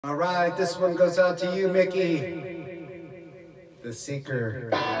All right, this one goes out to you, Mickey, the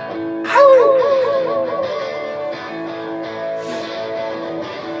seeker.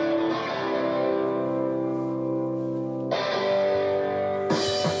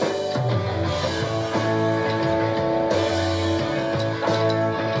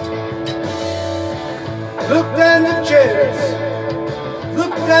 Looked under chairs,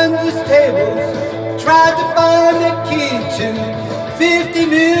 looked under tables, tried to find a key to 50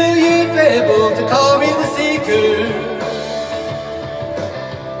 million fables to call me the seeker.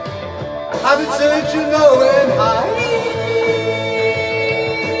 I've been searching low and high,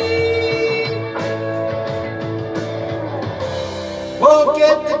 won't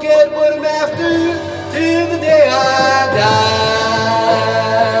get what I'm after till the day I die.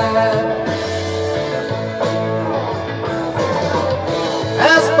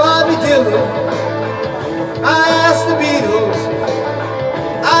 Ask Bobby Dylan, I asked the Beatles,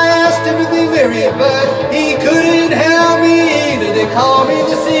 I asked Timothy Leary, but he couldn't help me either. They call me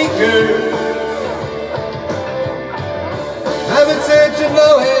the seeker. I've been searching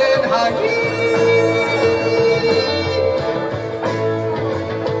low and high,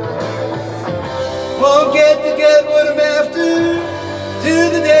 won't get what I'm after till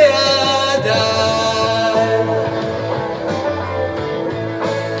the day I die.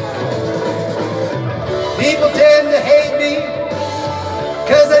 People tend to hate me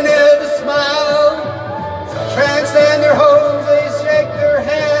 'cause I never smile. So I transcend their homes, they shake their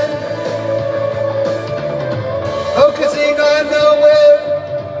hand, focusing on nowhere,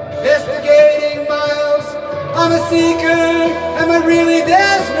 investigating miles. I'm a seeker, I'm a really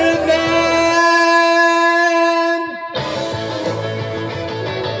desperate man.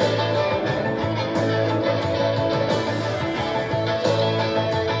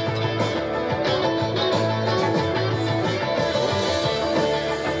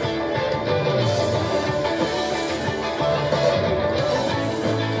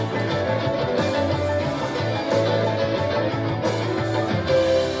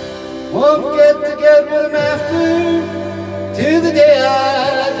 Won't get what I'm after till the day I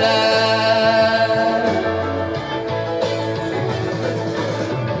die.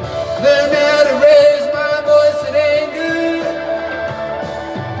 Learn how to raise my voice in anger.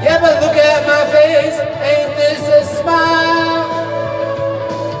 Yeah, but look at my face, ain't this a smile?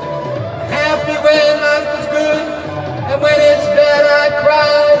 Happy when life is good, and when it's bad I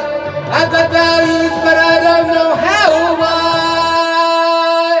cry. I've got values, but I don't know how.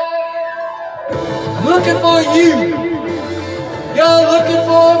 Looking for you, you're looking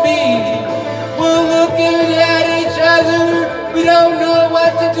for me. We're looking at each other, we don't know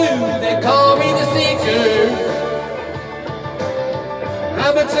what to do. They call me the seeker.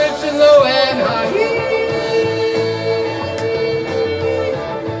 I've been searching low and high,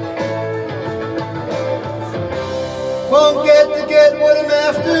 won't get what I'm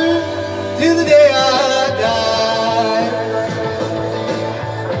after till the day I die.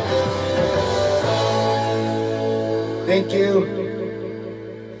 Thank you.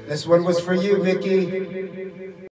 This one was for you, Mickey.